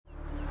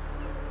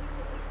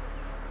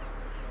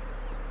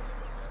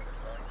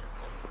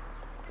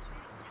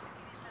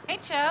Hey,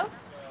 Joe.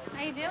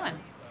 How you doing?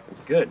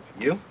 Good.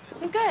 You?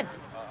 I'm good.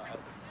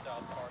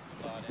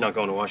 Not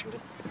going to Washington?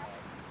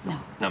 No.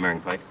 Not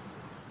marrying Pike?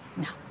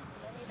 No.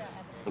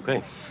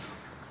 Okay.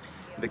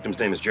 The victim's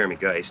name is Jeremy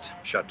Geist.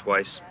 Shot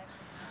twice.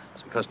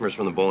 Some customers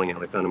from the bowling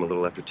alley found him a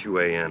little after 2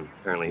 a.m.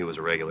 Apparently he was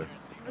a regular.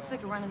 Looks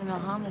like a run-of-the-mill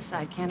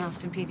homicide. Can't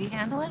Austin PD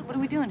handle it? What are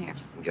we doing here?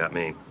 You got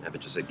me. Abbott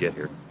just said get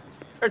here.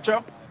 Here,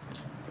 Joe.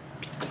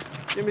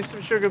 Give me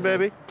some sugar,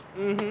 baby.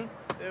 Mm-hmm.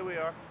 There we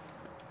are.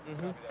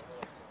 Mm-hmm.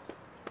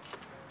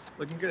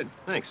 Looking good.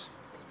 Thanks.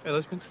 Hey,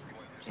 Lisbon.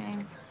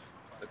 Jane.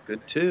 Look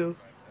good, too.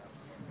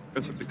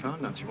 Got some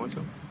pecan nuts. You want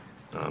some?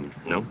 No.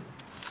 No?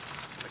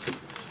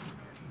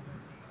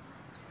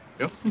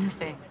 No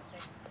thanks.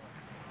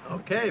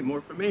 Okay, more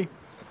for me.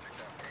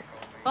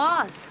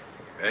 Boss.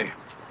 Hey.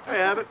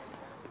 Hey, Abbott.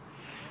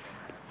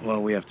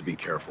 Well, we have to be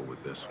careful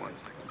with this one.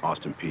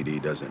 Austin PD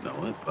doesn't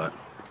know it, but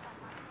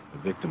the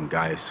victim,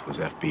 Gaius, was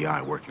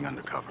FBI working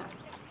undercover.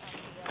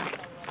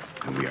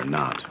 And we are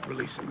not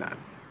releasing that.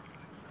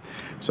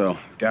 So,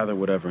 gather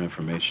whatever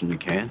information you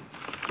can.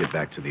 Get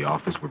back to the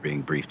office. We're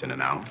being briefed in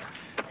an hour.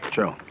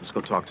 Joe, let's go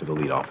talk to the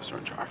lead officer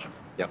in charge.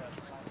 Yep.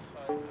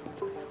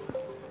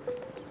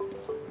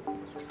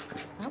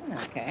 That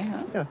went okay,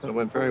 huh? Yeah, I thought it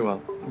went very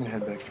well. I'm gonna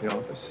head back to the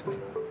office.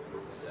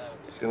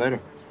 See you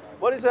later.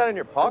 What is that in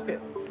your pocket?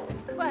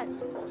 What?